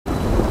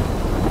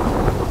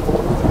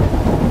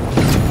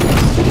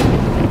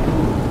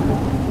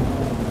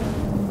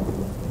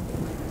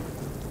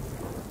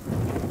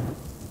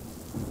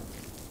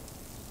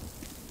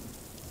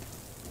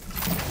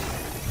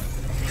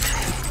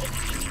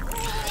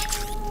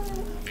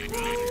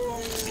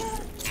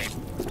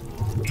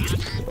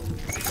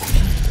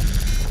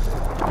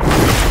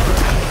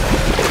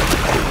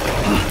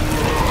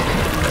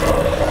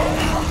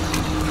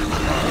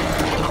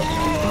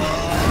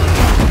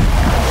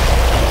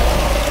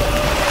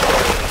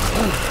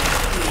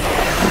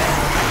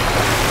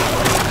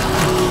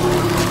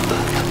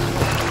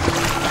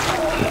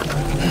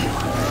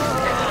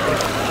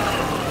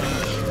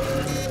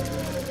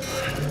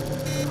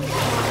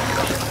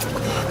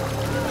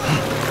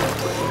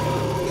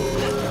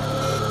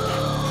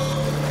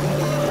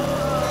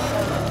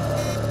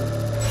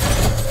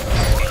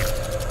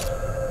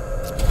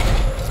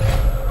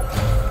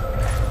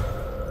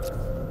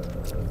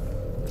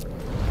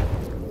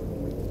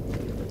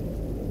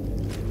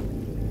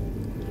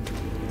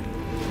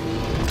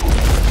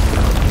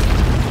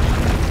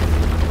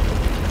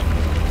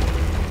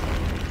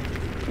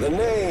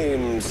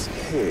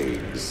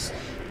pigs.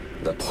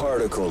 The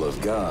particle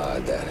of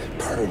God that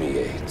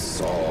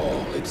permeates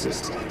all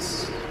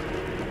existence.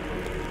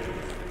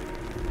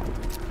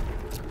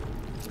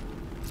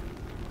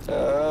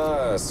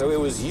 Ah, so it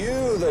was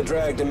you that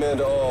dragged him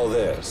into all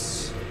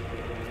this.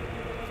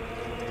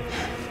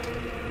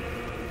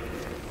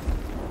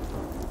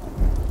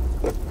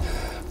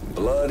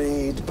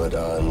 Bloodied but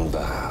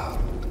unbowed.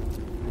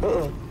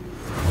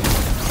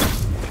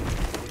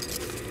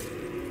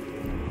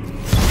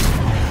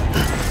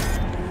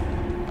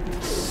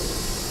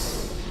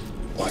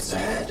 What's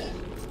that?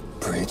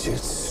 Bridget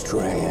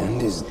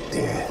Strand is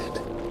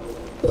dead.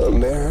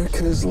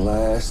 America's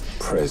last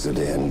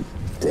president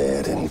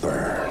dead and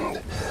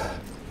burned.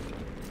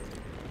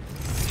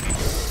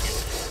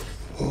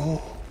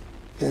 Oh,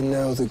 and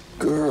now the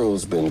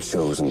girl's been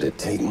chosen to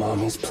take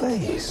Mommy's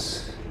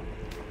place.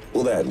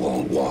 Well, that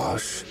won't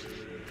wash.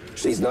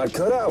 She's not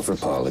cut out for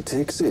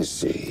politics, is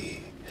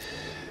she?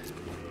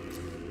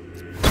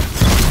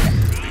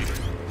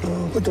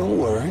 Oh, but don't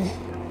worry.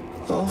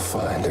 I'll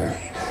find her.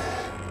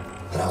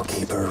 And I'll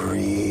keep her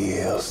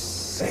real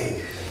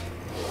safe.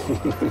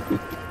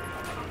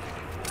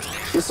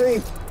 You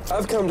see,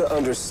 I've come to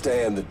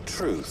understand the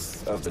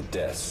truth of the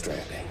Death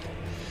Stranding.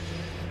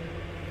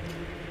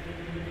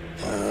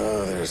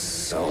 Oh, there's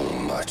so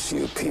much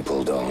you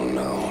people don't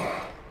know.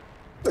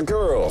 The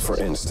girl, for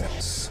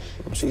instance.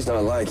 She's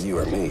not like you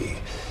or me.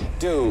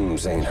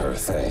 Dooms ain't her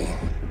thing.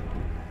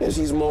 And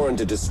she's more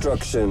into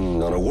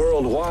destruction on a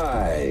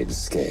worldwide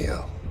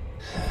scale.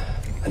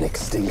 An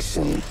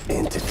extinction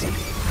entity.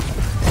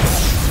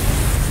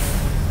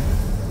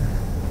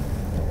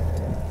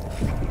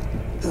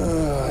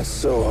 Oh, it's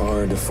so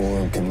hard to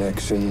form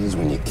connections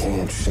when you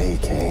can't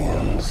shake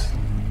hands.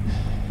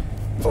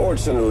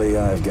 Fortunately,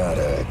 I've got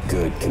a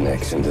good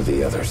connection to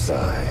the other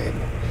side.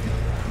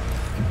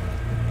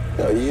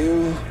 Now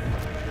you're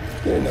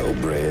no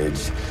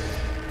bridge.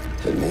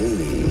 But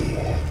me,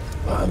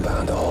 I'm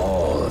bound to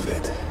all of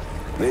it.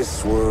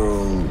 This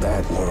world,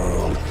 that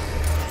world,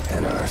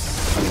 and our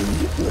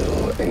sweet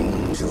little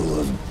angel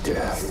of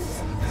death.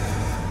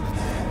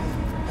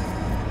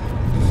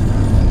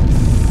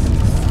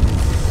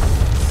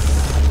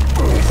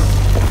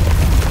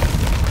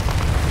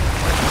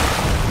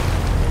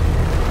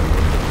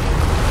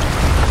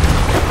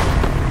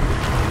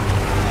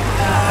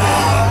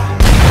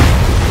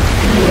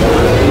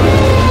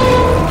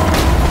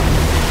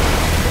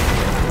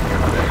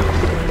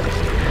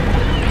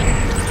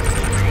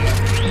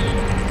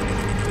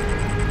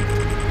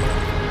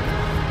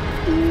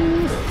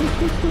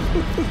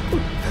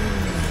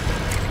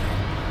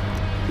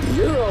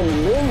 You're on the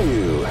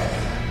menu.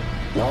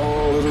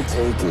 All it'll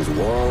take is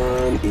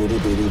one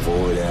itty-bitty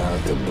void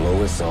out to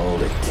blow us all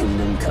to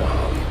kingdom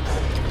come.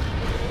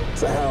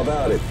 So how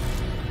about it?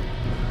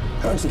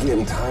 Aren't you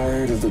getting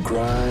tired of the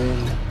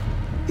grind?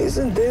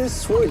 Isn't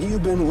this what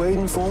you've been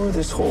waiting for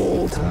this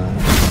whole time?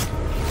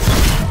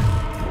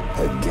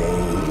 A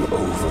game